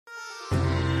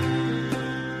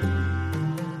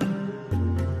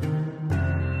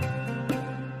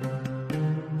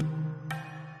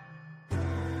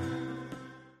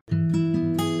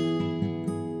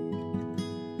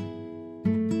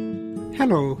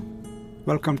Hello,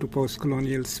 welcome to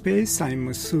Postcolonial Space. I'm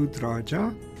Masood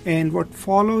Raja, and what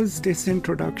follows this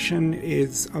introduction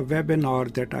is a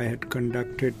webinar that I had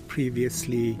conducted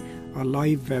previously, a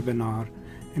live webinar,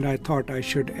 and I thought I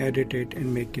should edit it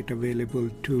and make it available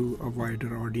to a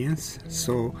wider audience.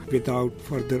 So without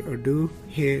further ado,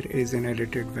 here is an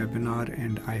edited webinar,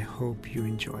 and I hope you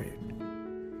enjoy it.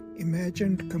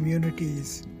 Imagined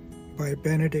Communities by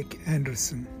Benedict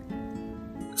Anderson.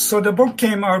 So the book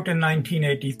came out in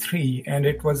 1983, and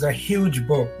it was a huge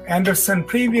book. Anderson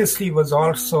previously was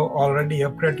also already a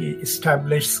pretty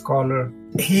established scholar.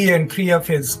 He and three of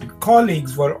his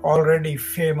colleagues were already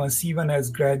famous even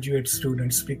as graduate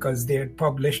students because they had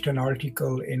published an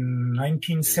article in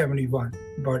 1971,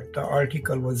 but the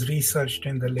article was researched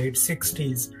in the late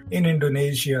 60s in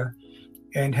Indonesia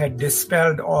and had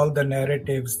dispelled all the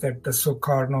narratives that the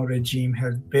Sukarno regime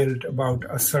had built about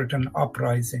a certain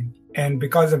uprising. And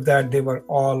because of that, they were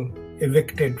all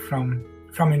evicted from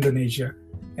Indonesia,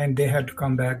 and they had to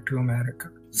come back to America.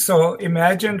 So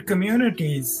Imagined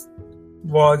Communities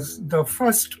was the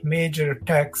first major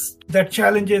text that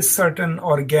challenges certain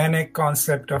organic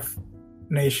concept of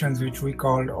nations, which we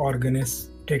called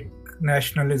organistic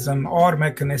nationalism or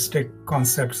mechanistic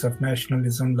concepts of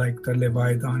nationalism like the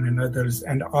Leviathan and others,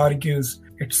 and argues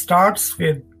it starts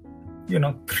with,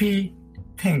 three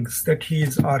things that he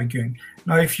is arguing.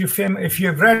 Now, if you've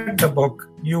read the book,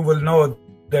 you will know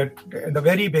that at the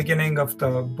very beginning of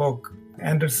the book,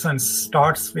 Anderson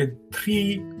starts with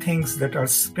three things that are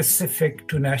specific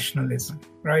to nationalism,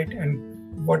 right?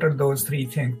 And what are those three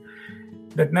things?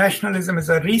 That nationalism is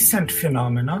a recent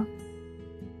phenomena.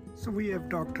 So we have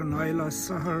Dr. Naila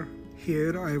Sahar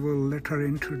here. I will let her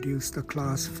introduce the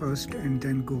class first and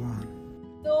then go on.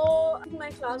 So my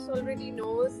class already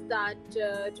knows that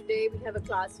today we have a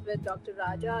class with Dr.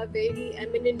 Raja, a very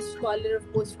eminent scholar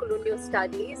of post-colonial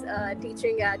studies,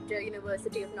 teaching at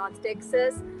University of North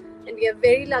Texas. And we are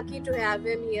very lucky to have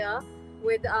him here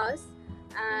with us.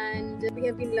 And we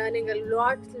have been learning a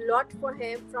lot from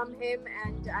him.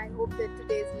 And I hope that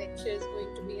today's lecture is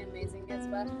going to be amazing as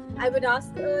well. I would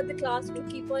ask the class to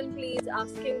keep on please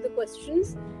asking the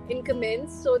questions in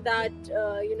comments so that,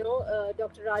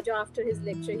 Dr. Raja, after his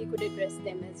lecture, he could address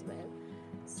them as well.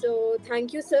 So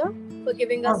thank you, sir, for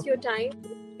giving us your time.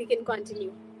 We can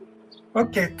continue.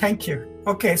 Okay, thank you.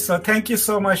 Okay, so thank you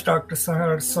so much, Dr.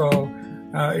 Sahar. So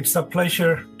it's a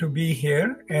pleasure to be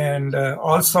here. And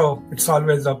also, it's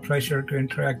always a pleasure to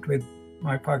interact with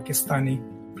my Pakistani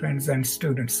friends and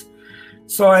students.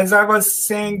 So as I was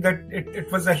saying that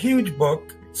it was a huge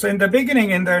book. So in the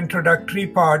beginning, in the introductory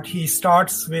part, he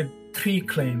starts with three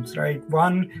claims, right?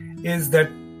 One is that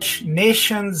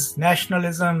nations,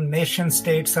 nationalism, nation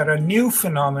states are a new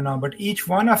phenomena, but each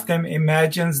one of them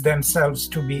imagines themselves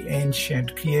to be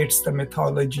ancient, creates the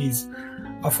mythologies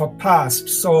of a past.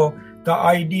 So the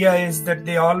idea is that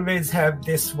they always have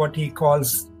this, what he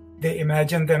calls, they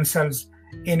imagine themselves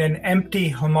in an empty,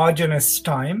 homogeneous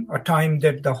time, a time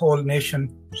that the whole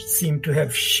nation seemed to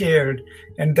have shared.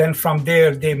 And then from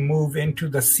there, they move into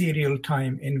the serial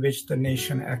time in which the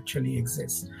nation actually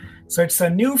exists. So it's a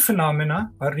new phenomena,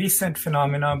 a recent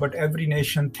phenomena, but every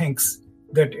nation thinks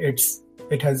that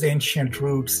it has ancient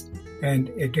roots and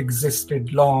it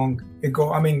existed long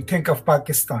ago. I mean, think of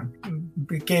Pakistan.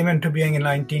 It came into being in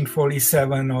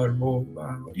 1947 or,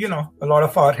 a lot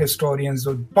of our historians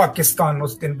would, Pakistan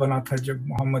us din bana tha jab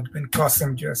Muhammad bin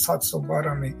Qasim jo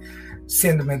 712 mein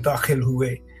Sindh mein dakhil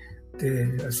hue.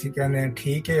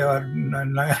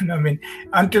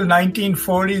 Until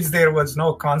 1940s, there was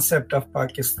no concept of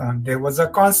Pakistan. There was a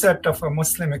concept of a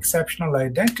Muslim exceptional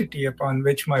identity upon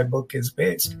which my book is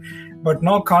based, but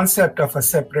no concept of a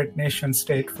separate nation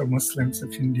state for Muslims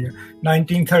of India.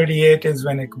 1938 is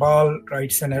when Iqbal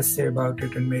writes an essay about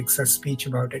it and makes a speech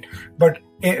about it. But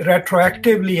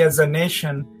retroactively as a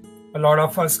nation, a lot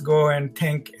of us go and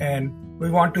think, and we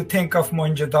want to think of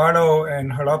Mohenjo-daro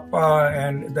and Harappa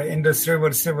and the Indus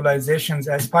River civilizations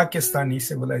as Pakistani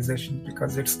civilizations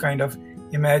because it's kind of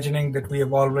imagining that we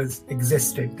have always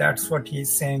existed. That's what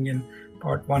he's saying in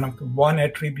part one of the one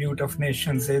attribute of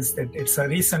nations is that it's a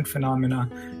recent phenomena,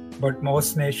 but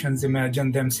most nations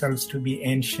imagine themselves to be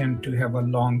ancient, to have a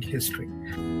long history.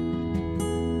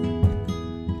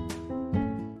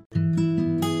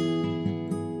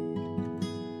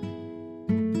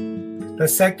 The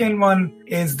second one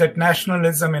is that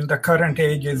nationalism in the current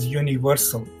age is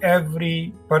universal.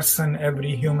 Every person,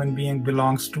 every human being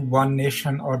belongs to one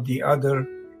nation or the other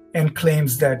and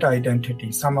claims that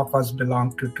identity. Some of us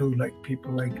belong to two, like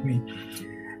people like me.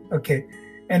 Okay.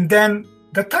 And then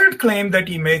The third claim that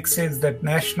he makes is that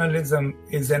nationalism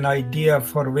is an idea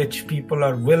for which people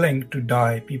are willing to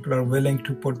die. People are willing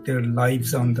to put their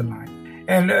lives on the line.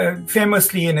 And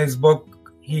famously in his book,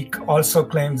 he also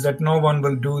claims that no one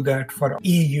will do that for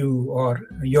EU or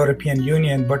European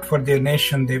Union, but for their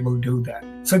nation, they will do that.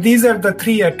 So these are the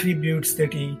three attributes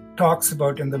that he talks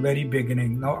about in the very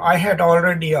beginning. Now, I had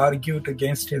already argued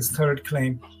against his third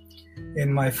claim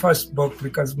in my first book,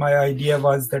 because my idea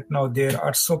was that no, there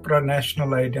are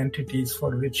supranational identities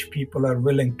for which people are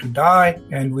willing to die,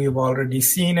 and we've already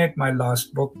seen it. My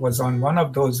last book was on one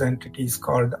of those entities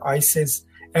called ISIS,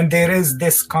 and there is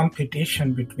this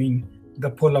competition between the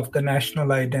pull of the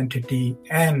national identity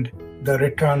and the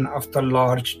return of the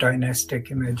large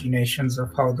dynastic imaginations of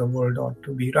how the world ought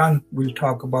to be run. We'll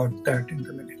talk about that in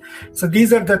a minute. So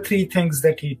these are the three things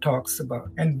that he talks about.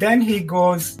 And then he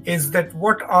goes, is that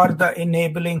what are the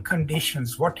enabling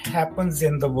conditions? What happens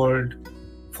in the world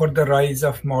for the rise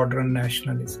of modern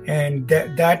nationalism? And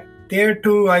that there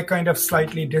too, I kind of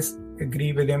slightly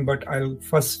disagree with him, but I'll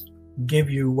first give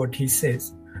you what he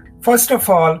says. First of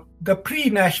all, the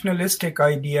pre-nationalistic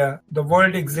idea, the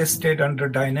world existed under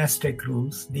dynastic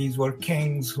rules. These were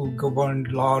kings who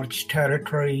governed large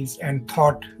territories and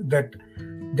thought that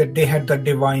they had the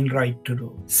divine right to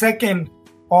rule. Second,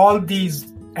 all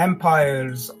these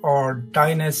empires or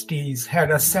dynasties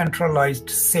had a centralized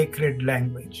sacred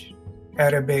language,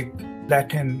 Arabic,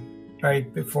 Latin,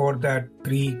 right? Before that,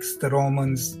 Greeks, the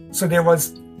Romans. So there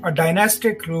was a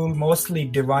dynastic rule, mostly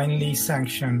divinely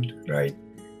sanctioned, right?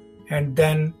 And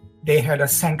then they had a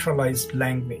centralized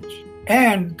language.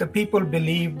 And the people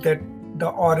believed that the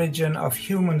origin of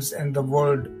humans and the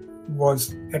world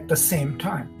was at the same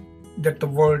time, that the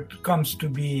world comes to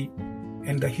be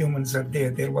and the humans are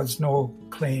there. There was no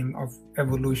claim of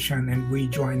evolution and we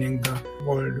joining the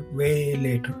world way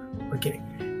later. Okay.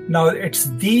 Now it's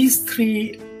these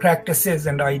three practices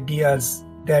and ideas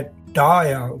that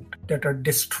die out, that are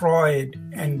destroyed,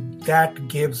 and that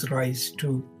gives rise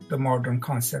to the modern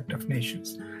concept of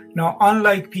nations. Now,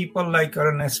 unlike people like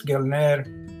Ernest Gellner,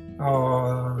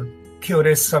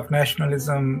 theorists of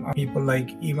nationalism, people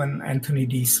like even Anthony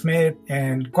D. Smith,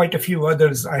 and quite a few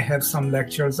others, I have some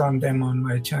lectures on them on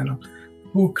my channel,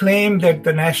 who claim that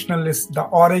the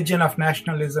origin of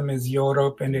nationalism is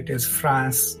Europe and it is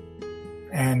France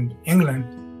and England,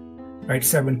 right,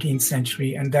 17th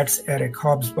century, and that's Eric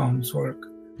Hobsbawm's work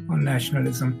on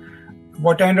nationalism.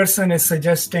 What Anderson is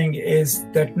suggesting is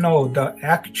that no, the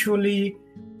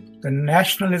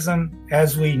nationalism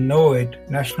as we know it,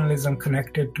 nationalism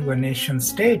connected to a nation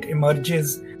state,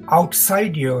 emerges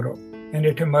outside Europe, and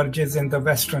it emerges in the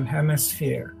Western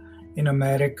Hemisphere, in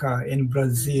America, in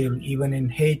Brazil, even in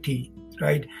Haiti,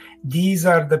 right? These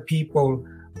are the people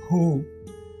who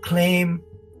claim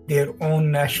their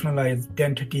own national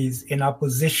identities in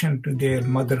opposition to their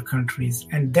mother countries,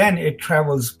 and then it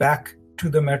travels back to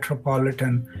the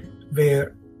metropolitan,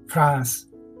 where France,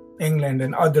 England,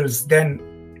 and others then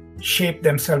shape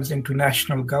themselves into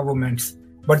national governments,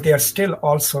 but they are still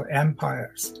also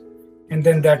empires. And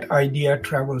then that idea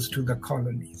travels to the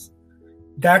colonies.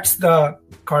 That's the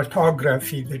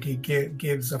cartography that he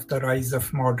gives of the rise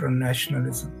of modern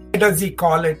nationalism. Why does he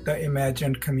call it the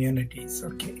imagined communities?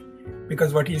 Okay,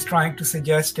 because what he's trying to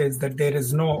suggest is that there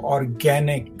is no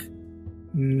organic,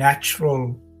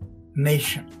 natural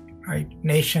nation. Right?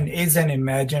 Nation is an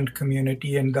imagined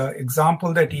community, and the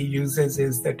example that he uses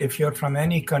is that if you're from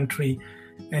any country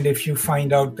and if you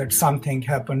find out that something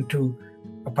happened to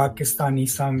a Pakistani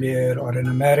somewhere or an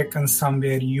American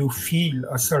somewhere, you feel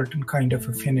a certain kind of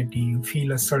affinity, you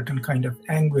feel a certain kind of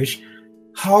anguish.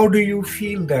 How do you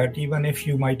feel that even if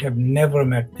you might have never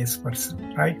met this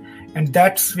person, right? And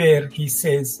that's where he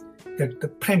says that the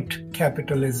print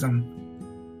capitalism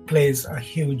plays a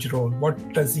huge role.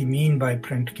 What does he mean by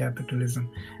print capitalism?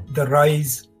 The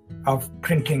rise of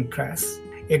printing press.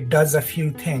 It does a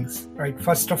few things, right?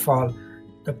 First of all,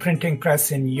 the printing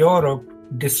press in Europe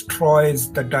destroys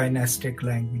the dynastic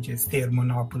languages, their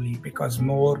monopoly, because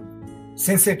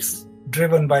since it's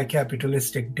driven by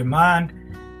capitalistic demand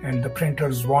and the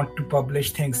printers want to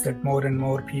publish things that more and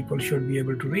more people should be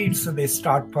able to read, so they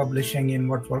start publishing in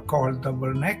what were called the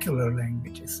vernacular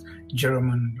languages,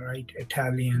 German, right,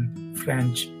 Italian,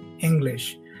 French,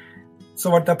 English.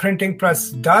 So what the printing press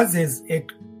does is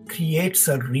it creates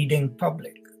a reading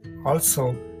public.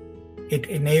 Also, it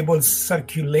enables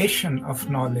circulation of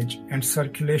knowledge, and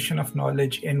circulation of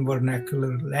knowledge in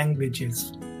vernacular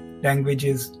languages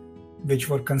which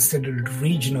were considered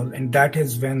regional, and that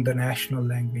is when the national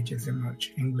languages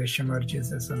emerge. English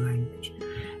emerges as a language.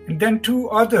 And then two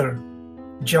other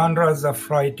genres of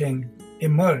writing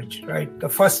emerge, right? The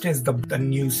first is the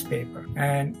newspaper.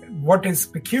 And what is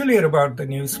peculiar about the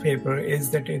newspaper is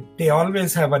that they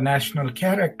always have a national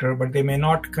character, but they may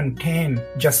not contain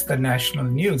just the national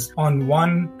news. On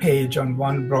one page, on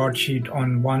one broadsheet,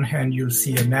 on one hand, you'll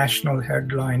see a national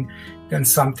headline, then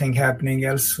something happening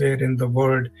elsewhere in the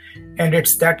world. And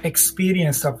it's that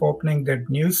experience of opening that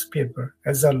newspaper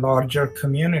as a larger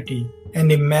community and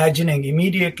imagining,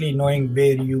 immediately knowing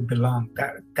where you belong.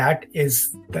 That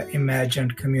is the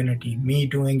imagined community. Me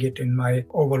doing it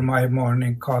over my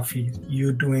morning coffee,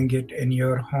 you doing it in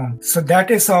your home. So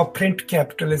that is how print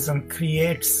capitalism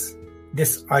creates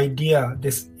this idea,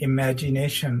 this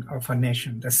imagination of a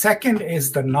nation. The second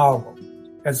is the novel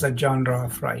as a genre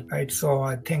of writing, right? So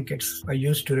I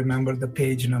used to remember the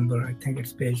page number, I think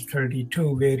it's page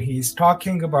 32, where he's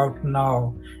talking about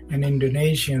now an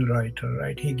Indonesian writer,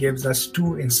 right? He gives us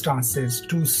two instances,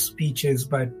 two speeches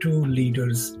by two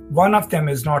leaders. One of them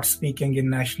is not speaking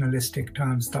in nationalistic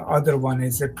terms. The other one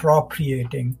is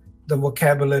appropriating the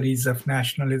vocabularies of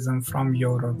nationalism from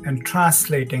Europe and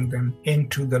translating them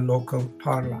into the local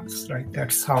parlance, right?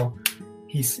 That's how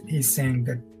he's saying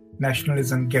that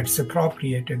nationalism gets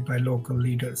appropriated by local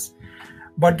leaders.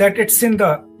 But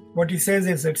that what he says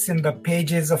is it's in the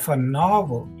pages of a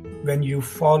novel, when you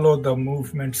follow the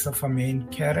movements of a main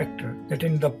character, that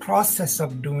in the process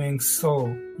of doing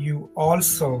so, you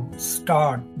also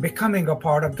start becoming a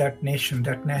part of that nation,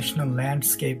 that national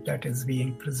landscape that is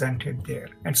being presented there.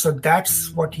 And so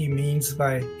that's what he means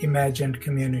by imagined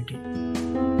community.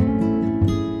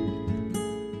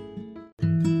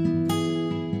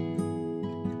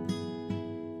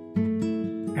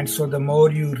 And so the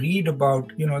more you read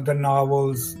about, the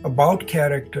novels about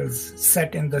characters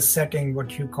set in the setting,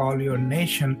 what you call your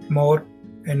nation, more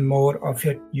and more of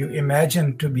it you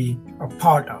imagine to be a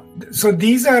part of. So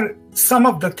these are some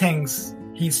of the things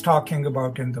he's talking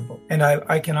about in the book. And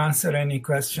I can answer any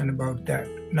question about that.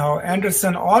 Now,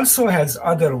 Anderson also has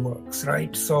other works,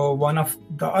 right? So one of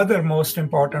the other most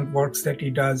important works that he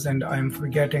does, and I'm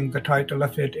forgetting the title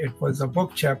of it, it was a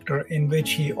book chapter in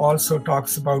which he also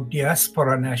talks about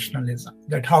diaspora nationalism.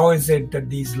 That how is it that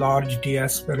these large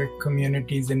diasporic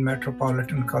communities in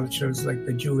metropolitan cultures like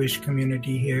the Jewish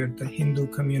community here, the Hindu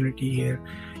community here,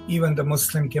 even the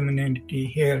Muslim community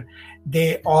here,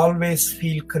 they always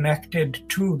feel connected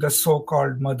to the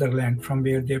so-called motherland from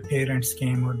where their parents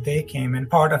came or they came. And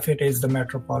part of it is the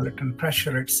metropolitan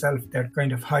pressure itself that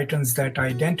kind of heightens that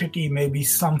identity, maybe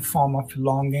some form of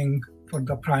longing for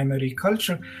the primary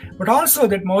culture, but also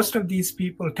that most of these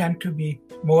people tend to be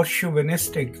more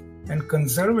chauvinistic and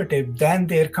conservative than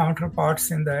their counterparts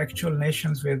in the actual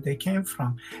nations where they came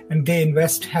from. And they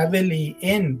invest heavily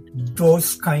in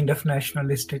those kind of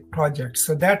nationalistic projects.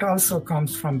 So that also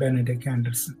comes from Benedict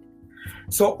Anderson.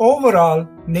 So overall,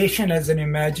 nation as an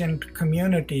imagined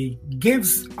community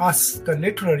gives us, the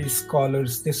literary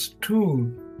scholars, this tool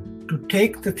to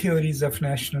take the theories of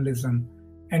nationalism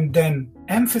and then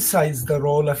emphasize the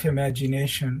role of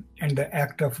imagination and the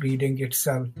act of reading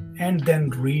itself, and then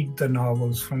read the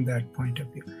novels from that point of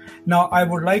view. Now, I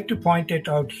would like to point it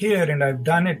out here, and I've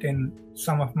done it in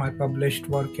some of my published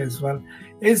work as well,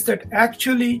 is that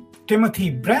actually Timothy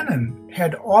Brennan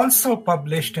had also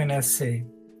published an essay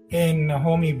in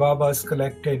Homi Bhabha's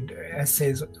collected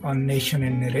essays on nation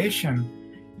and narration,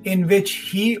 in which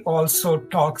he also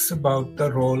talks about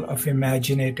the role of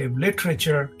imaginative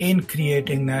literature in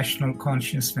creating national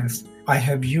consciousness. I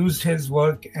have used his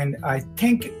work, and I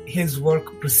think his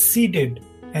work preceded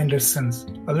Anderson's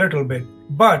a little bit.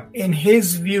 But in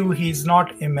his view, he's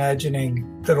not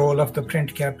imagining the role of the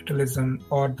print capitalism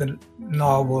or the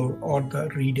novel or the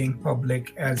reading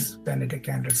public as Benedict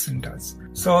Anderson does.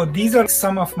 So these are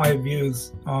some of my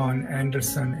views on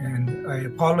Anderson, and I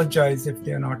apologize if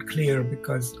they're not clear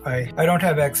because I don't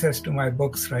have access to my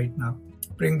books right now.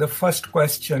 Bring the first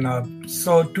question up.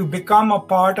 So to become a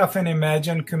part of an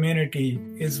imagined community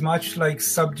is much like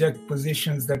subject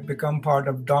positions that become part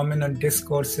of dominant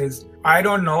discourses. I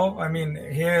don't know. I mean,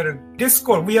 here,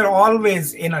 discourse, we are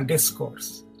always in a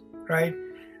discourse, right?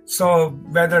 So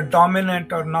whether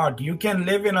dominant or not, you can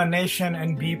live in a nation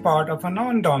and be part of a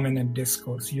non-dominant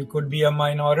discourse. You could be a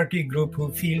minority group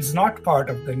who feels not part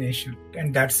of the nation.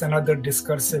 And that's another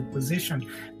discursive position.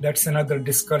 That's another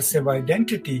discursive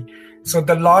identity. So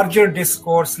the larger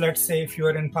discourse, let's say if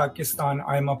you're in Pakistan,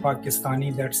 I'm a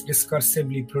Pakistani, that's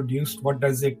discursively produced. What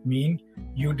does it mean?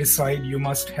 You decide you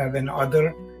must have an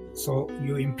other. So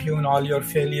you impugn all your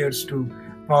failures to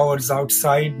powers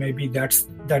outside. Maybe that's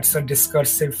a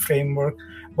discursive framework.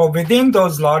 But within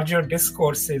those larger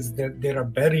discourses, there are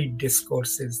buried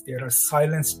discourses, there are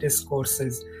silenced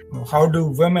discourses. How do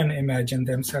women imagine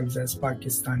themselves as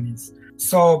Pakistanis?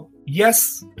 So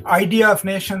yes, idea of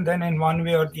nation then in one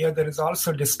way or the other is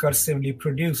also discursively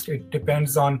produced. It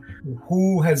depends on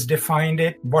who has defined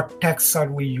it, what texts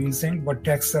are we using, what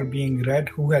texts are being read,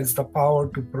 who has the power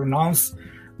to pronounce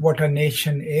what a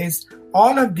nation is.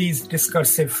 All of these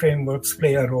discursive frameworks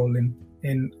play a role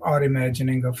in our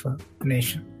imagining of a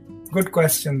nation. Good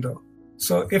question though.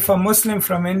 So if a Muslim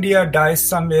from India dies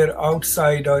somewhere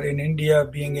outside or in India,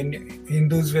 being in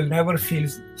Hindus will never feel...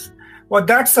 Well,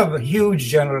 that's a huge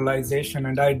generalization,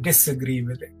 and I disagree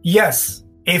with it. Yes,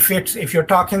 if you're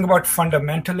talking about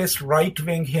fundamentalist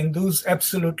right-wing Hindus,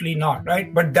 absolutely not,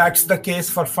 right? But that's the case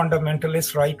for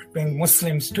fundamentalist right-wing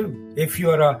Muslims too. If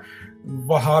you're a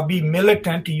Wahhabi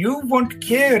militant, you won't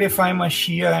care if I'm a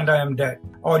Shia and I am dead,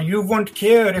 or you won't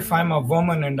care if I'm a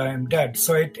woman and I am dead.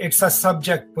 So it's a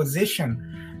subject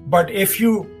position. But if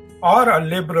you are a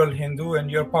liberal Hindu and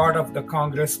you're part of the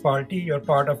Congress party, you're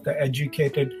part of the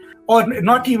educated, or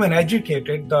not even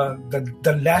educated,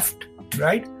 the left,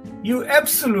 right? You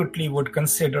absolutely would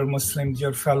consider Muslims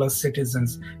your fellow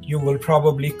citizens. You will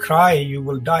probably cry, you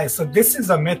will die. So this is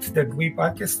a myth that we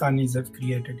Pakistanis have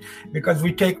created, because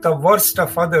we take the worst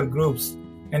of other groups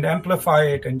and amplify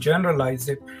it and generalize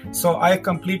it. So I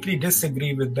completely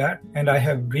disagree with that, and I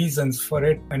have reasons for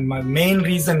it. And my main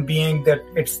reason being that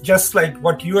it's just like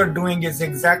what you are doing is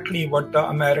exactly what the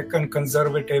American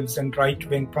conservatives and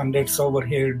right-wing pundits over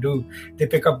here do. They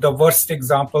pick up the worst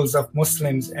examples of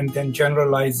Muslims and then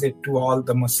generalize it to all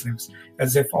the Muslims,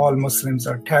 as if all Muslims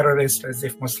are terrorists, as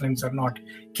if Muslims are not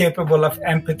capable of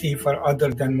empathy for other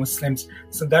than Muslims.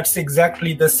 So that's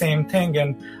exactly the same thing,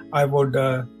 and I would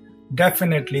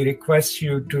definitely request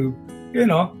you to,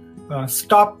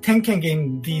 stop thinking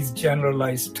in these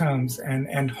generalized terms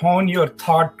and hone your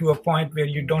thought to a point where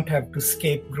you don't have to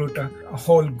scapegoat a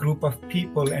whole group of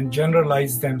people and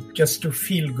generalize them just to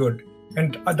feel good.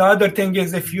 And the other thing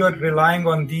is, if you are relying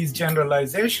on these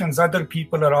generalizations, other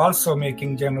people are also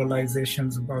making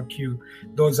generalizations about you.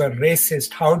 Those are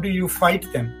racist. How do you fight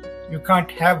them? You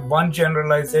can't have one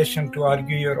generalization to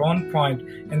argue your own point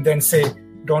and then say,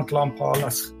 don't lump all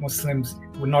us Muslims,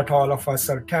 not all of us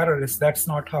are terrorists. That's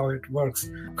not how it works.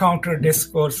 Counter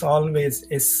discourse always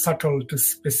is subtle to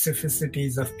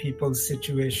specificities of people's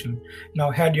situation. Now,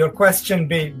 had your question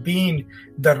been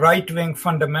the right-wing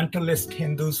fundamentalist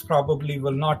Hindus probably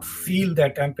will not feel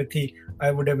that empathy,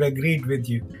 I would have agreed with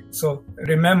you. So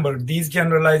remember, these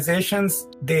generalizations,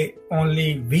 they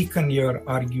only weaken your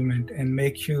argument and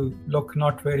make you look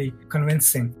not very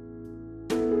convincing.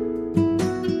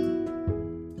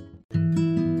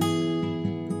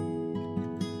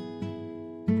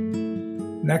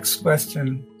 Next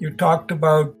question. You talked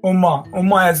about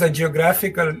Ummah as a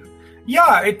geographical.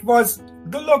 Yeah, it was.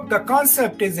 Look, the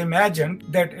concept is imagined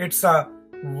that it's a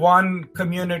one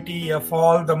community of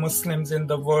all the Muslims in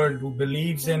the world who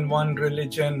believes in one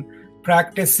religion,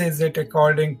 practices it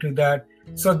according to that.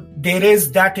 So there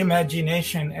is that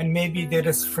imagination, and maybe there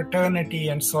is fraternity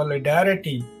and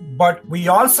solidarity. But we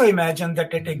also imagine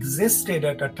that it existed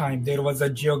at a time. There was a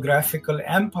geographical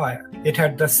empire. It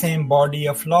had the same body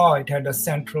of law. It had a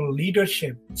central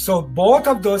leadership. So both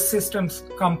of those systems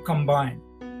come combined.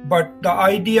 But the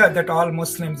idea that all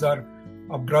Muslims are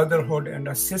a brotherhood and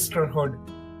a sisterhood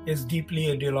is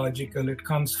deeply ideological. It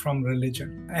comes from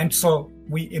religion. And so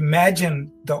we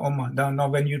imagine the Ummah. Now,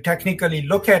 when you technically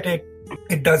look at it,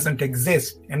 it doesn't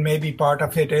exist. And maybe part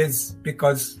of it is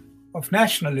because of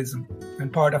nationalism.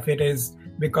 And part of it is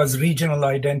because regional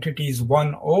identities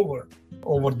won over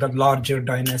the larger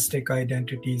dynastic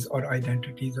identities or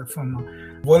identities of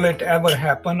Ummah. Will it ever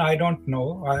happen? I don't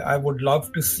know. I would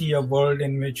love to see a world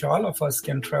in which all of us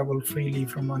can travel freely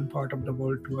from one part of the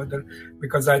world to other,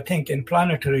 because I think in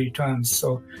planetary terms,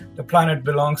 so the planet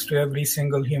belongs to every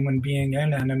single human being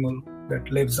and animal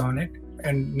that lives on it.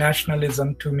 And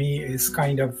nationalism to me is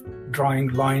kind of drawing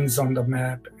lines on the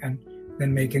map and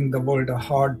then making the world a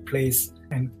hard place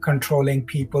and controlling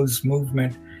people's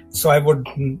movement. So I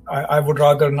would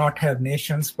rather not have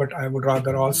nations, but I would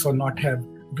rather also not have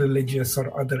religious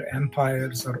or other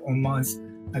empires or ummahs.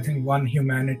 I think one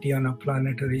humanity on a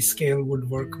planetary scale would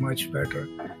work much better.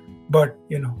 But,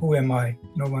 who am I?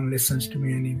 No one listens to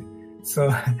me anyway.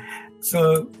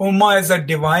 So Ummah is a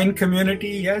divine community.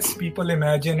 Yes, people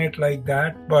imagine it like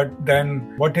that. But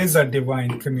then what is a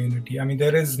divine community? I mean,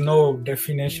 there is no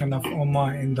definition of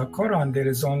Ummah in the Quran. There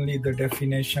is only the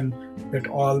definition that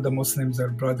all the Muslims are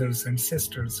brothers and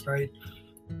sisters, right?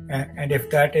 And if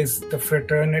that is the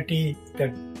fraternity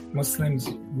that Muslims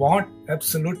want,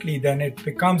 absolutely, then it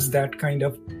becomes that kind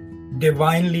of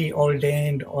divinely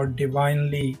ordained or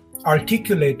divinely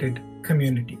articulated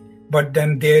community. But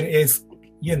then there is,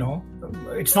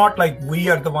 it's not like we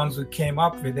are the ones who came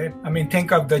up with it. I mean,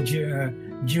 think of the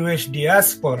Jewish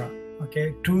diaspora,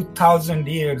 okay? 2,000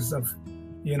 years of,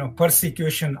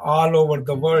 persecution all over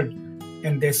the world,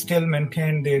 and they still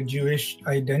maintain their Jewish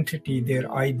identity,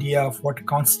 their idea of what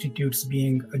constitutes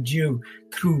being a Jew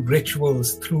through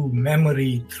rituals, through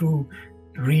memory, through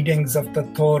readings of the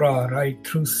Torah, right,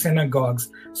 through synagogues.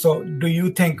 So do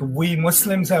you think we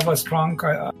Muslims have a strong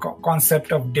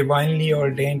concept of divinely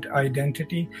ordained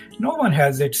identity? No one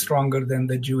has it stronger than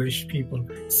the Jewish people.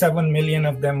 7 million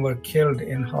of them were killed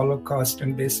in Holocaust,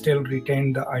 and they still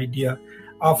retain the idea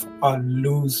of a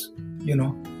loose,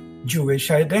 Jewish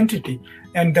identity.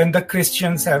 And then the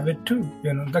Christians have it too.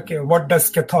 What does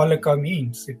Catholica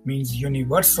means? It means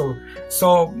universal.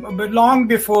 So but long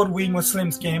before we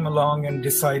Muslims came along and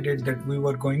decided that we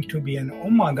were going to be an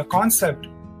ummah, the concept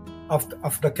of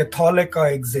the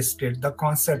Catholica existed, the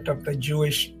concept of the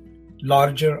Jewish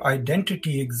larger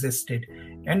identity existed,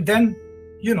 and then,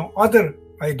 other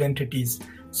identities.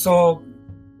 So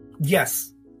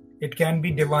yes, it can be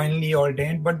divinely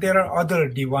ordained, but there are other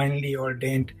divinely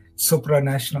ordained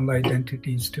supranational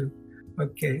identities too.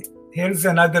 Okay, here's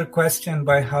another question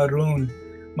by Harun.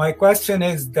 My question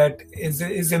is that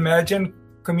is imagined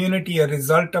community a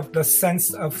result of the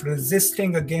sense of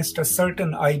resisting against a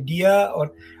certain idea,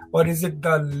 or is it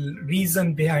the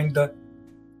reason behind the...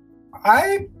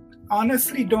 I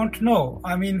honestly don't know.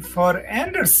 I mean, for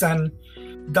Anderson,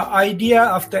 the idea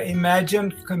of the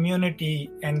imagined community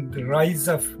and the rise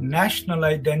of national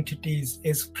identities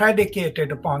is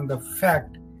predicated upon the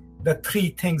fact, the three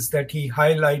things that he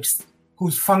highlights,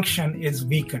 whose function is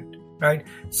weakened, right?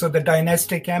 So the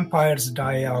dynastic empires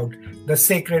die out. The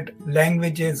sacred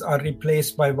languages are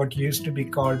replaced by what used to be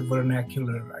called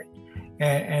vernacular, right?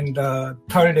 And the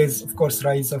third is, of course,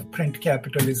 rise of print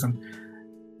capitalism.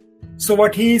 So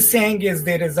what he is saying is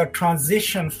there is a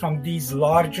transition from these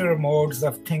larger modes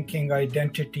of thinking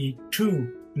identity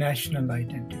to national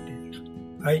identity,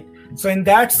 right? So in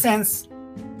that sense,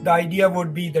 the idea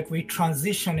would be that we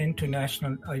transition into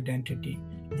national identity.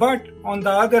 But on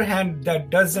the other hand, that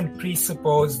doesn't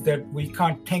presuppose that we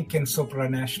can't think in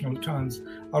supranational terms,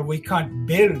 or we can't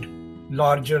build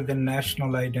larger than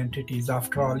national identities.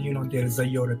 After all, there is a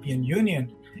European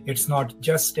Union. It's not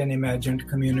just an imagined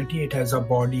community. It has a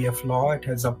body of law. It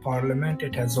has a parliament.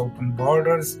 It has open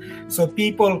borders. So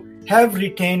people have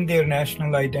retained their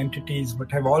national identities,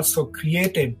 but have also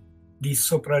created these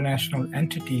supranational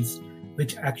entities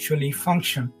which actually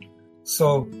function.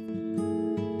 So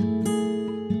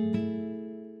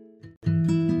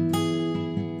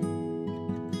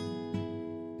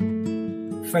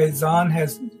Faizan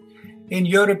has, in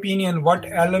your opinion, what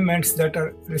elements that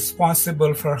are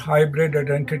responsible for hybrid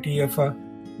identity of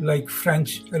like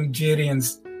French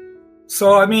Algerians?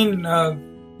 So, I mean,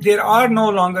 there are no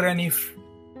longer any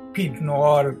Pied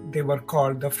Noir, they were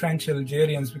called, the French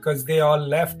Algerians, because they all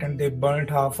left and they burnt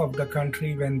half of the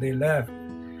country when they left.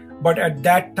 But at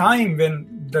that time,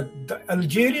 when the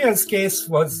Algeria's case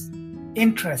was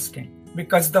interesting,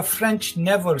 because the French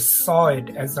never saw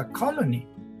it as a colony.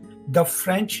 The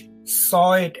French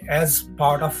saw it as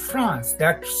part of France.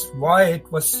 That's why it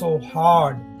was so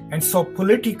hard and so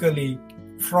politically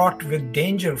fraught with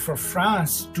danger for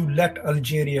France to let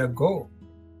Algeria go,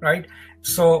 right?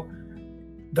 So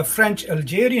the French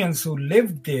Algerians who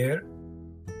lived there,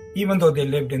 even though they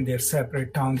lived in their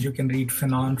separate towns, you can read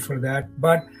Fanon for that,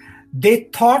 but they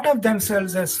thought of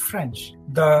themselves as French.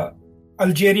 The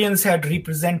Algerians had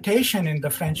representation in the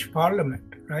French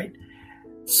parliament, right?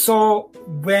 So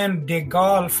when de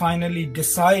Gaulle finally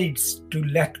decides to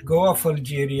let go of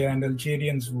Algeria and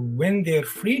Algerians win their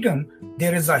freedom,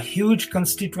 there is a huge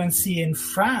constituency in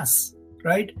France,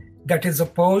 right, that is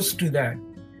opposed to that.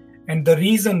 And the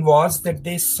reason was that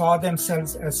they saw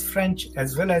themselves as French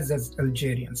as well as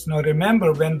Algerians. Now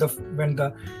remember, when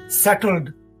the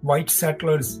settled white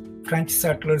settlers, French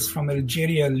settlers from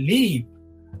Algeria leave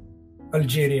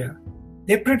Algeria,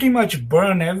 they pretty much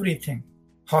burn everything.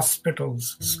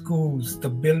 Hospitals, schools, the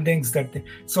buildings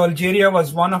so Algeria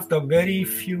was one of the very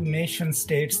few nation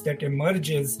states that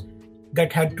emerges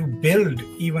that had to build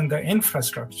even the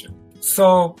infrastructure.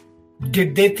 So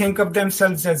did they think of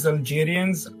themselves as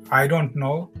Algerians? I don't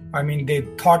know. I mean, they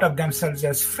thought of themselves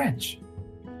as French.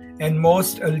 And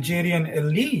most Algerian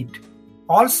elite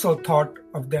also thought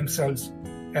of themselves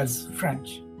as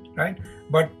French, right?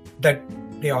 But that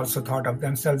they also thought of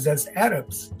themselves as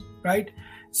Arabs, right?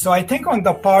 So I think on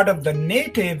the part of the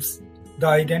natives, the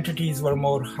identities were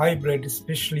more hybrid,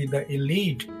 especially the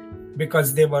elite,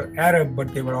 because they were Arab,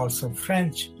 but they were also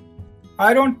French.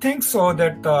 I don't think so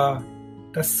that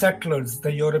the settlers,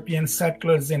 the European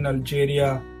settlers in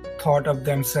Algeria, thought of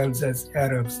themselves as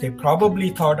Arabs. They probably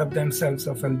thought of themselves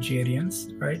as Algerians,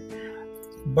 right?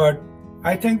 But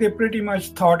I think they pretty much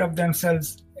thought of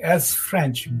themselves as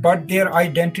French, but their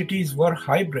identities were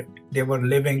hybrid. They were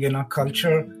living in a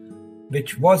culture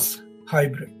which was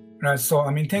hybrid. Right? So, I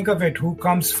mean, think of it, who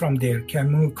comes from there?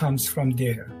 Camus comes from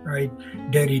there, right?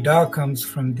 Derrida comes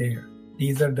from there.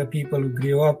 These are the people who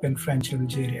grew up in French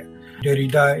Algeria.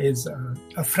 Derrida is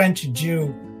a French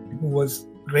Jew who was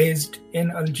raised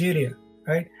in Algeria,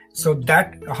 right? So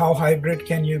that, how hybrid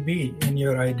can you be in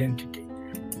your identity?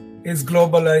 Is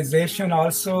globalization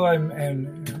also,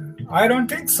 I don't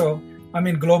think so. I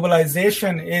mean,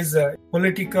 globalization is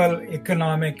political,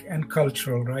 economic, and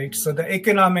cultural, right? So the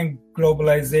economic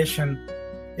globalization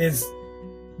is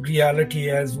reality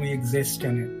as we exist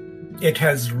in it. It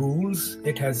has rules,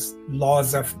 it has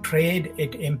laws of trade,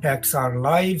 it impacts our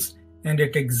lives, and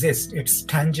it exists. It's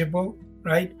tangible,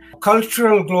 right?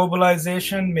 Cultural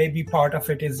globalization, maybe part of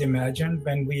it is imagined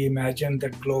when we imagine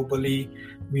that globally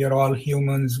we are all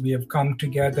humans, we have come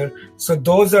together. So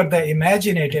those are the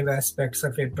imaginative aspects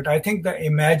of it. But I think the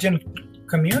imagined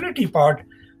community part,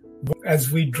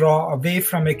 as we draw away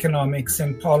from economics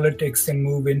and politics and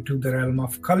move into the realm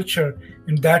of culture,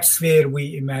 and that's where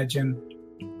we imagine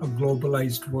a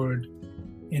globalized world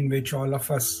in which all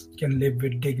of us can live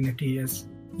with dignity as,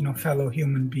 fellow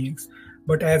human beings.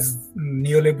 But as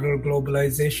neoliberal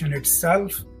globalization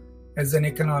itself, as an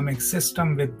economic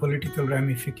system with political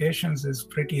ramifications, is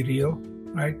pretty real,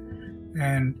 right?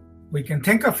 And we can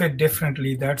think of it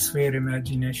differently. That's where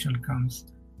imagination comes.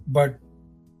 But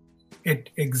it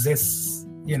exists,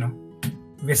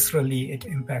 viscerally, it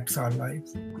impacts our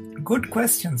lives. Good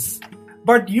questions.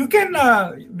 But you can,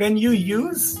 when you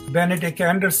use Benedict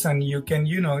Anderson, you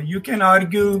can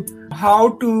argue how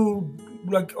to,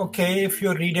 okay, if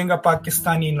you're reading a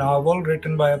Pakistani novel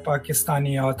written by a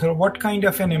Pakistani author, what kind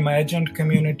of an imagined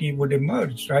community would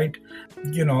emerge, right?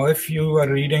 If you are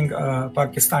reading a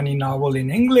Pakistani novel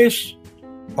in English,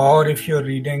 or if you're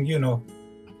reading,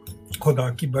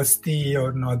 Khuda Ki Basti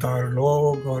or Nadar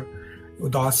Log or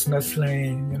Udas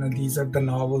Naslein, these are the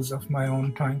novels of my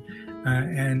own time,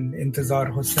 and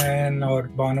Intizar Hussain or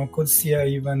Bano Qudsiya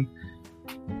even,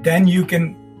 then you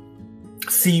can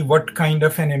see what kind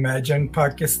of an imagined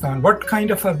Pakistan, what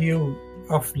kind of a view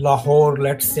of Lahore,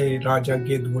 let's say, Raja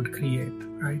Gid would create,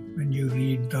 right? When you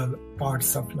read the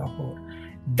parts of Lahore,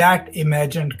 that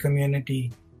imagined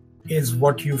community is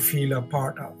what you feel a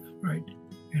part of, right?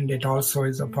 And it also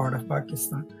is a part of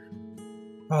Pakistan.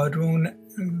 Arun,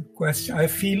 question. I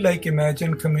feel like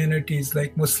imagined communities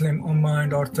like Muslim Ummah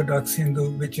and Orthodox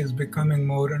Hindu, which is becoming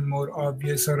more and more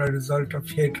obvious, are a result of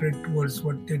hatred towards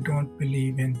what they don't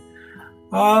believe in.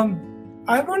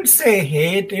 I wouldn't say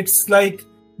hate. It's like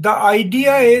the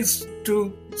idea is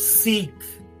to seek,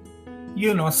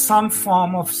 some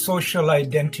form of social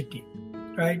identity,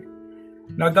 right?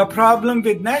 Now, the problem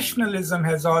with nationalism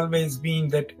has always been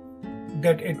that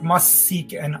it must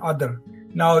seek an other.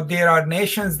 Now, there are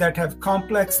nations that have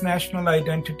complex national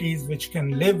identities which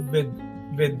can live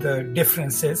with the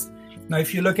differences. Now,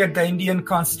 if you look at the Indian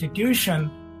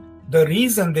Constitution, the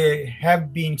reason they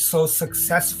have been so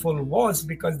successful was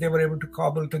because they were able to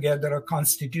cobble together a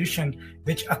constitution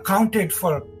which accounted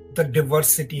for the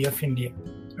diversity of India,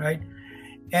 right?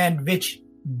 And which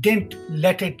didn't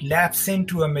let it lapse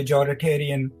into a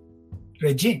majoritarian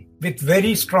regime with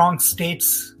very strong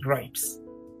states' rights.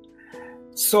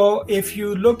 So if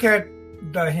you look at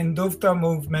the Hindutva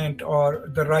movement or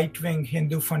the right-wing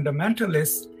Hindu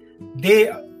fundamentalists,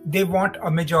 they want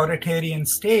a majoritarian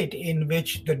state in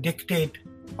which the dictate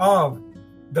of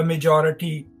the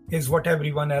majority is what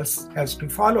everyone else has to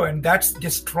follow. And that's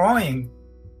destroying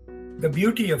the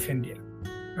beauty of India,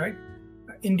 right?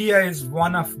 India is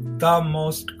one of the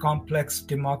most complex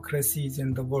democracies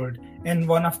in the world and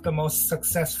one of the most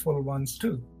successful ones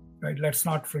too, right? Let's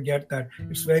not forget that.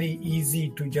 It's very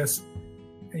easy to just,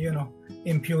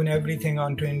 impugn everything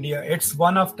onto India. It's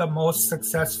one of the most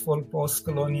successful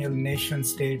post-colonial nation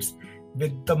states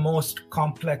with the most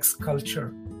complex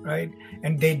culture, right?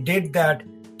 And they did that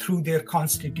through their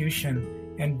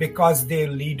constitution. And because their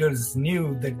leaders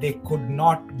knew that they could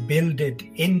not build it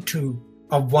into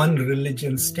a one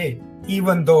religion state,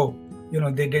 even though,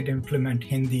 they did implement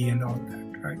Hindi and all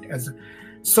that, right?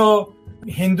 So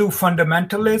Hindu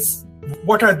fundamentalists,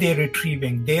 what are they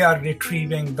retrieving? They are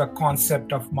retrieving the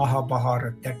concept of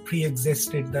Mahabharata that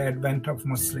pre-existed the advent of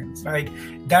Muslims, right?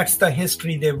 That's the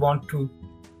history they want to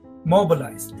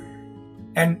mobilize.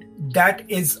 And that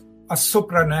is a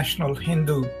supranational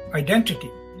Hindu identity.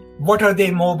 What are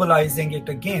they mobilizing it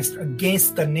against?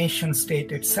 Against the nation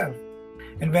state itself.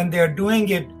 And when they are doing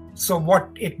it, so what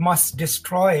it must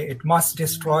destroy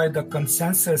the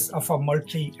consensus of a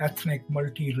multi-ethnic,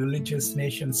 multi-religious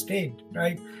nation state,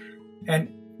 right?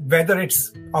 And whether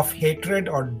it's of hatred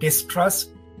or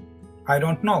distrust, I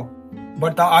don't know.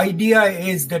 But the idea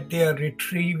is that they are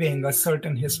retrieving a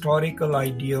certain historical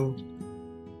ideal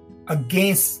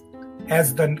against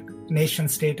as the nation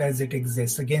state as it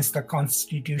exists, against the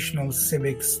constitutional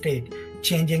civic state,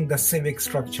 changing the civic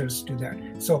structures to that.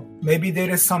 So maybe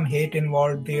there is some hate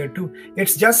involved there too.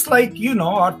 It's just like,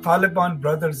 our Taliban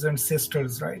brothers and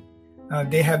sisters, right?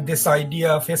 They have this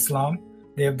idea of Islam.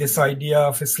 They have this idea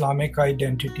of Islamic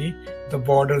identity. The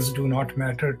borders do not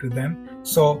matter to them.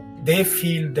 So they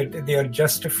feel that they are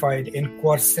justified in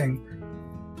coercing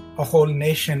a whole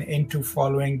nation into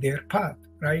following their path,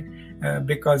 right?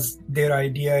 Because their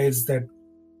idea is that,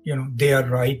 they are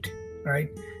right?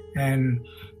 And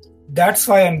that's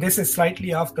why, and this is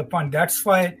slightly off the point, that's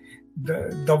why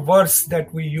the verse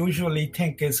that we usually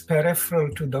think is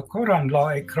peripheral to the Quran, La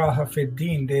ikraha fid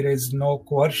din, there is no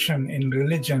coercion in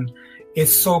religion,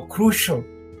 is so crucial.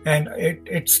 And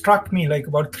it struck me like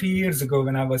about 3 years ago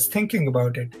when I was thinking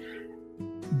about it.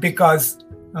 Because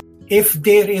if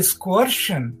there is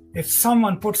coercion, if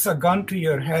someone puts a gun to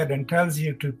your head and tells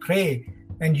you to pray,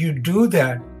 and you do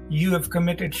that, you have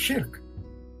committed shirk.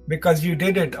 Because you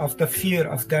did it of the fear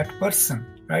of that person,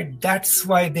 right? That's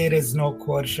why there is no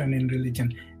coercion in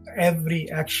religion.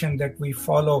 Every action that we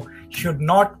follow should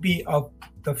not be of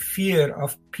the fear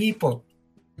of people.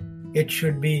 It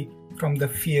should be from the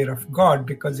fear of God,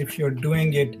 because if you're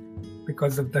doing it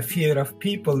because of the fear of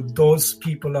people, those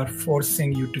people are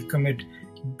forcing you to commit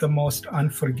the most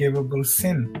unforgivable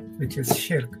sin, which is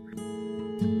shirk.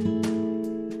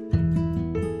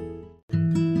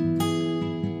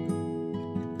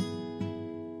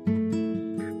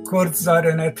 Kurds are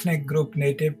an ethnic group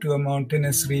native to a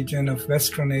mountainous region of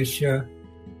Western Asia,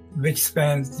 which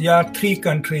spans 3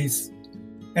 countries,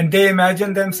 and they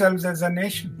imagine themselves as a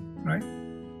nation, right?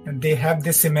 And they have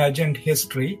this imagined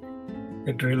history.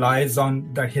 It relies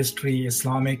on the history,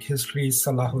 Islamic history,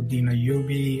 Salahuddin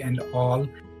Ayyubi and all.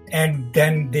 And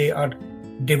then they are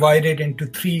divided into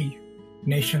 3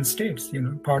 nation states,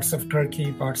 parts of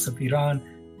Turkey, parts of Iran,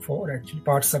 4 actually,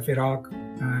 parts of Iraq,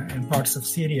 and parts of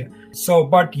Syria. So,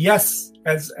 but yes,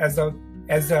 as a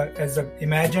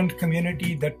imagined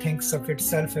community that thinks of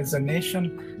itself as a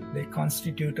nation, they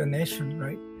constitute a nation,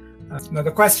 right? Now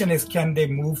the question is, can they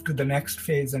move to the next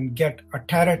phase and get a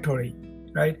territory,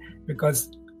 right?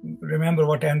 Because remember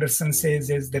what Anderson says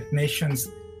is that nations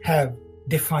have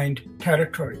defined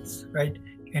territories, right?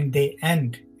 And they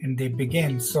end and they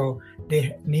begin. So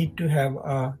they need to have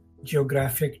a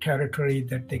geographic territory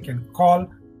that they can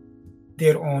call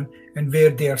their own and where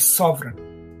they are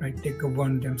sovereign, right? They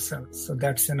govern themselves. So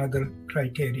that's another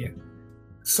criteria.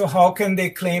 So how can they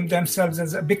claim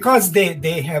themselves because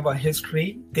they have a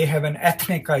history, they have an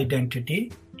ethnic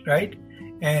identity, right?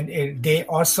 And they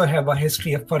also have a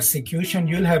history of persecution.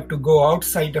 You'll have to go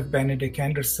outside of Benedict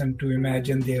Anderson to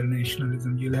imagine their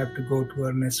nationalism. You'll have to go to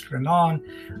Ernest Renan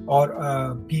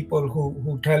or people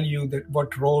who tell you that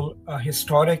what role a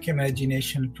historic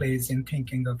imagination plays in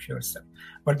thinking of yourself.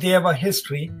 But they have a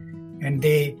history, and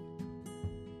they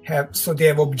have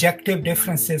objective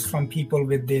differences from people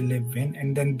where they live in,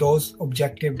 and then those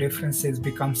objective differences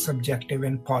become subjective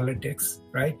in politics,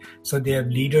 right? So they have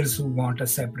leaders who want a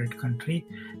separate country.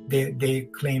 They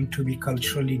claim to be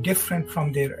culturally different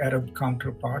from their Arab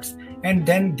counterparts, and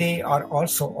then they are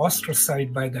also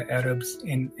ostracized by the Arabs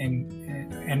and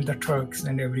the Turks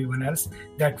and everyone else.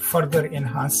 That further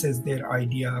enhances their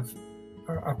idea of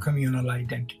a communal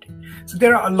identity. So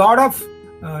there are a lot of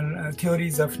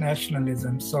theories of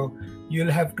nationalism. So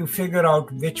you'll have to figure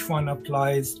out which one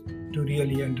applies to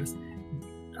really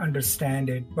understand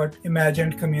it. But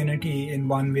imagined community in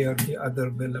one way or the other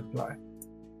will apply.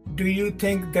 Do you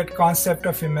think that concept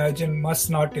of imagine must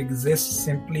not exist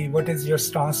simply? What is your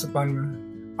stance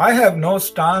upon it? I have no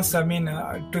stance. I mean,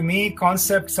 to me,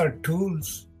 concepts are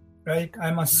tools, right?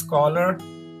 I'm a scholar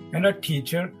and a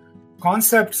teacher.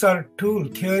 Concepts are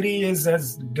tools. Theory is,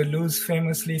 as Deleuze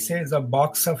famously says, a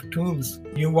box of tools.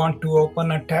 You want to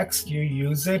open a text, you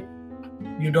use it.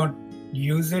 You don't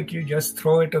use it, you just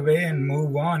throw it away and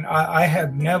move on. I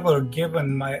have never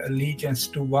given my allegiance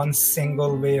to one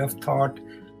single way of thought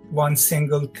one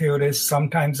single theorist.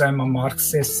 Sometimes I'm a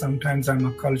Marxist, sometimes I'm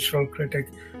a cultural critic,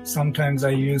 sometimes I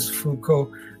use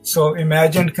Foucault. So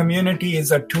imagined community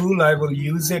is a tool. I will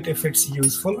use it if it's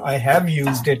useful. I have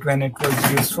used it when it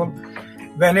was useful.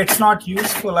 When it's not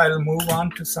useful, I'll move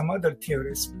on to some other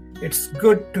theorist. It's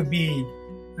good to be,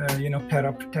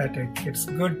 peripatetic. It's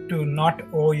good to not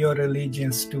owe your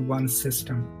allegiance to one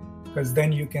system, because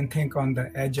then you can think on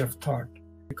the edge of thought.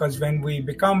 Because when we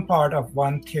become part of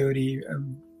one theory,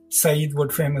 Said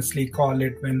would famously call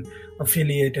it when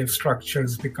affiliative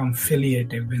structures become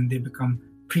filiative, when they become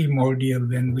primordial,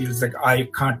 when we're like, I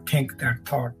can't think that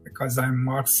thought because I'm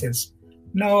Marxist.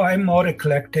 No, I'm more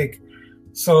eclectic.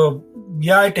 So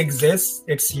yeah, it exists,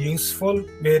 it's useful.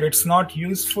 Where it's not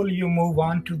useful, you move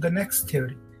on to the next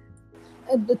theory.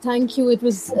 Thank you. It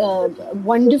was a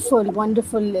wonderful,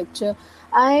 wonderful lecture.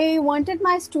 I wanted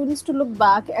my students to look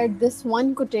back at this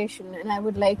one quotation, and I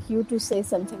would like you to say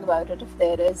something about it if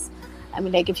there is.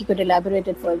 If you could elaborate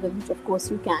it further, which of course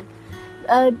you can.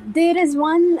 There is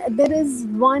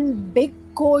one big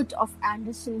quote of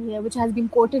Anderson here, which has been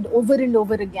quoted over and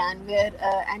over again, where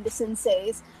Anderson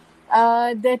says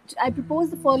that I propose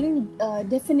the following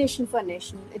definition for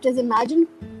nation. It is imagined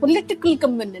political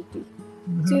community.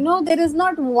 Mm-hmm. So, there is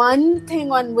not one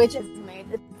thing on which it's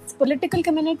made. It's political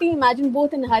community, imagine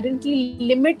both inherently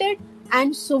limited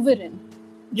and sovereign.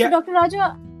 Yeah. So, Dr.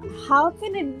 Raja, how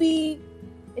can it be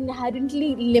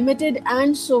inherently limited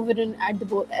and sovereign at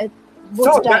both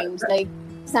times,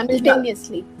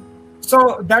 simultaneously? Yeah.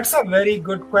 So, that's a very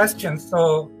good question.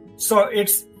 So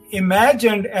it's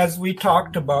imagined, as we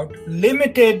talked about,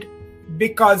 limited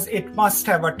because it must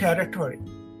have a territory.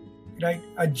 Right,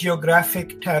 a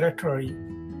geographic territory,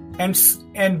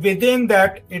 and within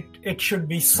that it should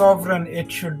be sovereign.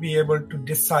 It should be able to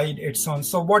decide its own.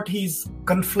 So what he's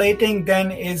conflating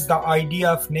then is the idea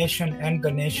of nation and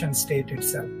the nation state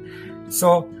itself.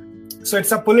 So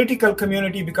it's a political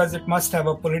community because it must have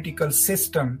a political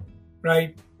system,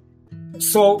 right?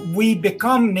 So we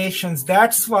become nations.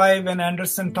 That's why when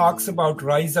Anderson talks about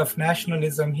rise of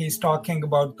nationalism, he's talking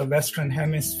about the Western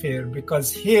Hemisphere,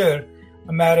 because here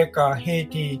America,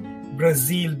 Haiti,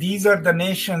 Brazil, these are the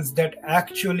nations that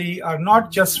actually are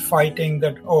not just fighting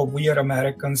that, oh, we are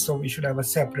Americans, so we should have a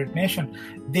separate nation.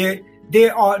 They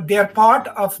are part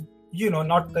of,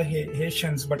 not the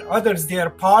Haitians, but others. They are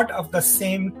part of the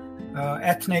same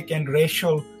ethnic and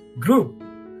racial group.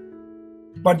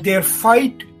 But their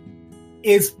fight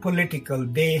is political.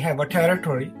 They have a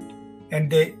territory,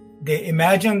 and they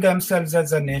imagine themselves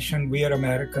as a nation. We are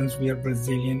Americans, we are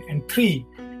Brazilian. And 3,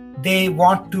 they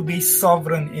want to be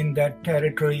sovereign in that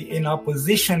territory in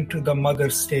opposition to the mother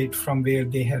state from where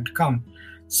they had come.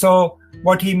 So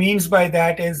what he means by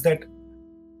that is that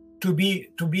to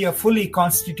be a fully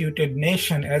constituted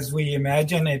nation as we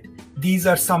imagine it, these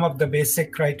are some of the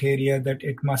basic criteria that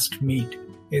it must meet.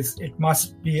 It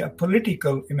must be a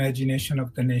political imagination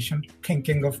of the nation,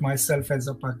 thinking of myself as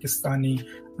a Pakistani,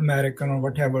 American or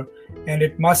whatever. And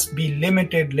it must be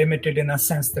limited in a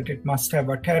sense that it must have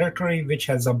a territory which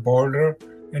has a border.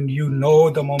 And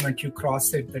the moment you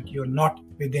cross it, that you're not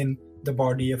within the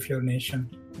body of your nation.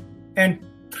 And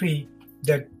 3,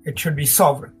 that it should be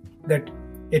sovereign, that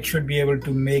it should be able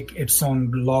to make its own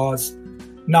laws.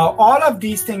 Now, all of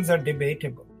these things are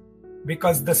debatable,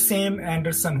 because the same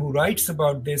Anderson who writes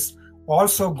about this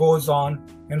also goes on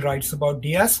and writes about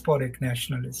diasporic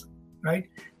nationalism, right?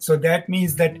 So that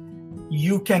means that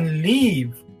you can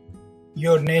leave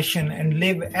your nation and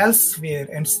live elsewhere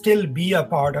and still be a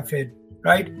part of it,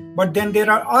 right? But then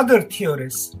there are other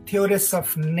theorists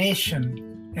of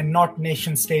nation and not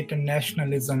nation state and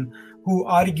nationalism, who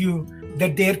argue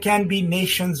that there can be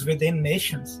nations within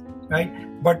nations, right?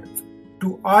 But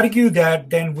to argue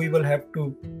that, then we will have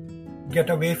to get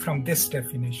away from this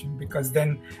definition, because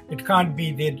then it can't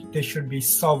be they should be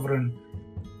sovereign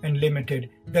and limited.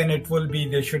 Then it will be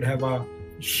they should have a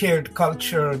shared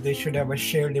culture, they should have a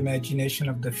shared imagination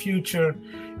of the future.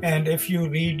 And if you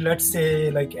read, let's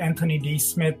say, like Anthony D.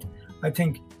 Smith,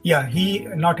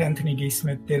 not Anthony D.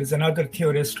 Smith, there is another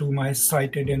theorist whom I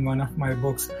cited in one of my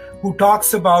books, who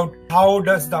talks about how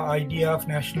does the idea of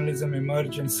nationalism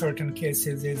emerge in certain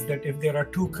cases, is that if there are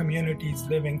 2 communities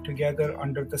living together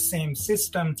under the same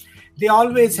system, they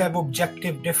always have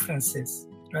objective differences,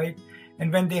 right?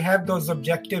 And when they have those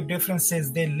objective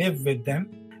differences, they live with them.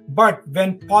 But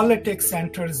when politics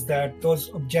enters that, those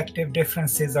objective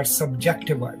differences are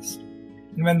subjectivized.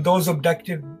 And when those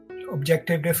objective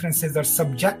differences are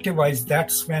subjectivized,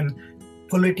 that's when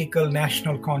political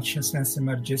national consciousness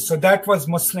emerges. So that was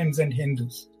Muslims and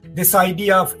Hindus. This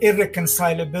idea of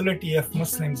irreconcilability of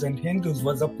Muslims and Hindus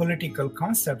was a political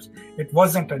concept. It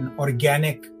wasn't an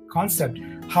organic concept.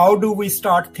 How do we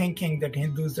start thinking that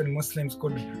Hindus and Muslims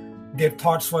their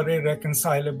thoughts were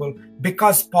irreconcilable?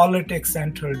 Because politics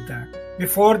entered that.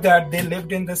 Before that, they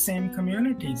lived in the same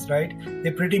communities, right?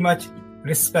 They pretty much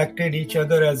respected each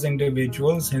other as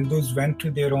individuals. Hindus went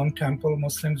to their own temple,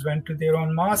 Muslims went to their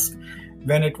own mosque.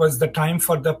 When it was the time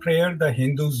for the prayer, the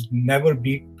Hindus never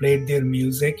played their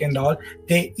music and all.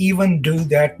 They even do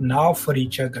that now for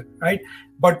each other, right?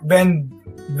 But when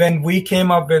we came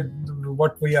up with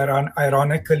what we are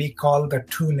ironically call the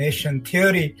two-nation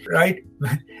theory, right?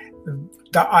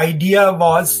 The idea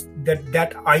was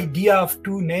that idea of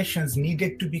two nations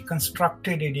needed to be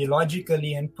constructed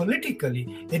ideologically and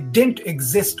politically. It didn't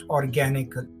exist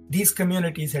organically. These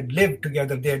communities had lived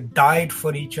together. They had died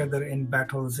for each other in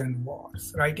battles and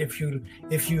wars, right? If you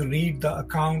read the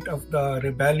account of the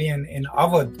rebellion in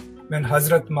Awadh, when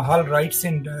Hazrat Mahal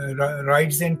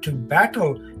rides into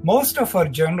battle, most of our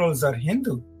generals are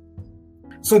Hindu.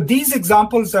 So these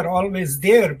examples are always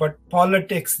there, but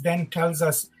politics then tells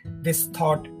us this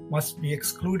thought must be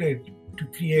excluded to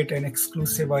create an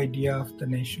exclusive idea of the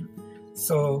nation.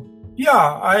 So,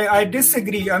 yeah, I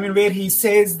disagree. I mean, where he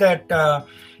says that,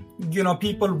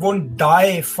 people won't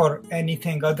die for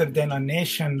anything other than a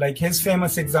nation. Like his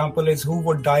famous example is who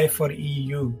would die for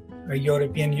EU, the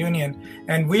European Union.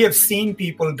 And we have seen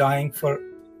people dying for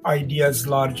ideas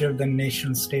larger than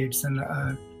nation states and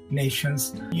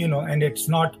nations, and it's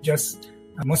not just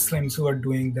Muslims who are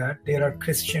doing that. There are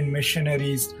Christian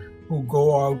missionaries who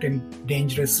go out in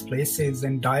dangerous places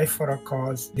and die for a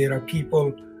cause. There are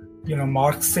people,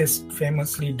 Marxists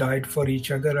famously died for each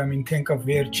other. I mean, think of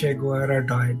where Che Guevara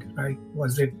died, right?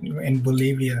 Was it in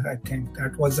Bolivia? I think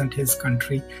that wasn't his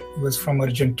country. He was from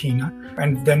Argentina.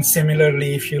 And then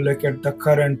similarly, if you look at the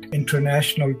current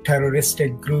international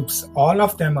terroristic groups, all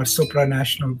of them are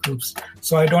supranational groups.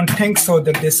 So I don't think so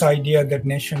that this idea that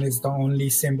nation is the only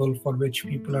symbol for which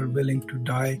people are willing to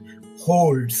die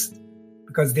holds,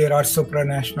 because there are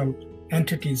supranational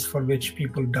entities for which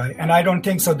people die. And I don't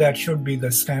think so that should be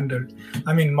the standard.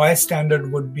 I mean, my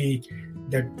standard would be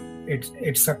that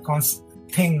it's a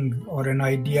thing or an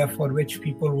idea for which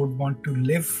people would want to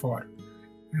live for.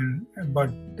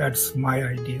 But that's my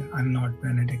idea. I'm not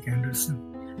Benedict Anderson.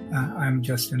 I'm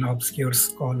just an obscure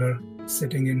scholar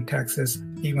sitting in Texas.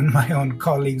 Even my own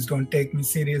colleagues don't take me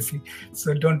seriously.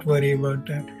 So don't worry about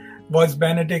that. Was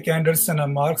Benedict Anderson a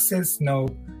Marxist? No,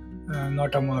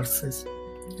 not a Marxist.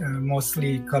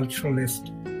 Mostly culturalist.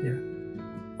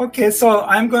 Yeah. Okay, so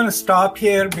I'm going to stop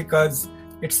here because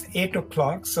it's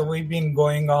 8:00. So we've been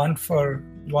going on for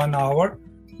 1 hour.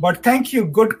 But thank you.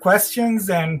 Good questions.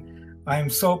 And I'm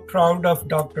so proud of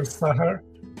Dr. Sahar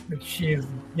that she is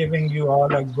giving you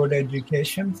all a good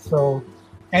education. So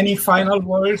any final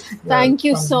words? Thank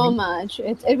you so much.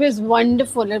 It was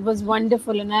wonderful. It was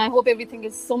wonderful. And I hope everything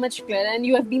is so much clearer. And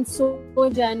you have been so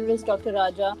generous, Dr.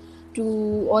 Raja, to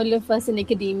all of us in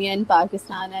academia in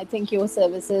Pakistan. I think your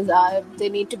services they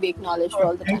need to be acknowledged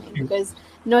all the time, because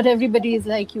not everybody is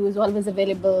like you, is always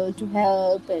available to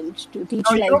help and to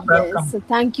teach like this. So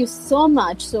thank you so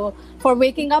much. So for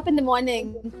waking up in the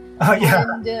morning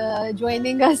and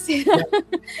joining us.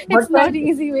 It's not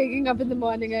easy waking up in the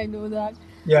morning, I know that.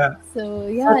 Yeah. So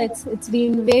it's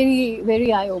been very,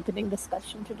 very eye-opening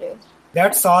discussion today.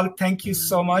 That's all. Thank you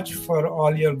so much for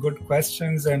all your good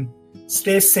questions, and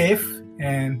stay safe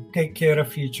and take care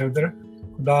of each other.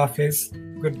 Khuda Hafiz.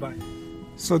 Goodbye.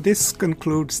 So this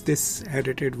concludes this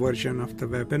edited version of the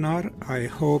webinar. I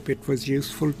hope it was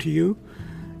useful to you.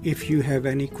 If you have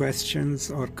any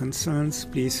questions or concerns,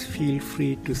 please feel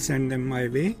free to send them my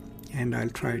way, and I'll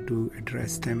try to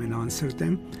address them and answer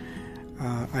them.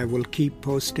 I will keep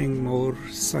posting more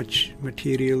such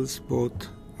materials both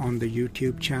on the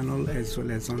YouTube channel as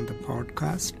well as on the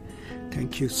podcast.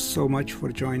 Thank you so much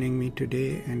for joining me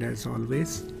today, and as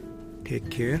always, take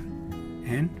care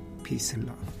and peace and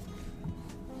love.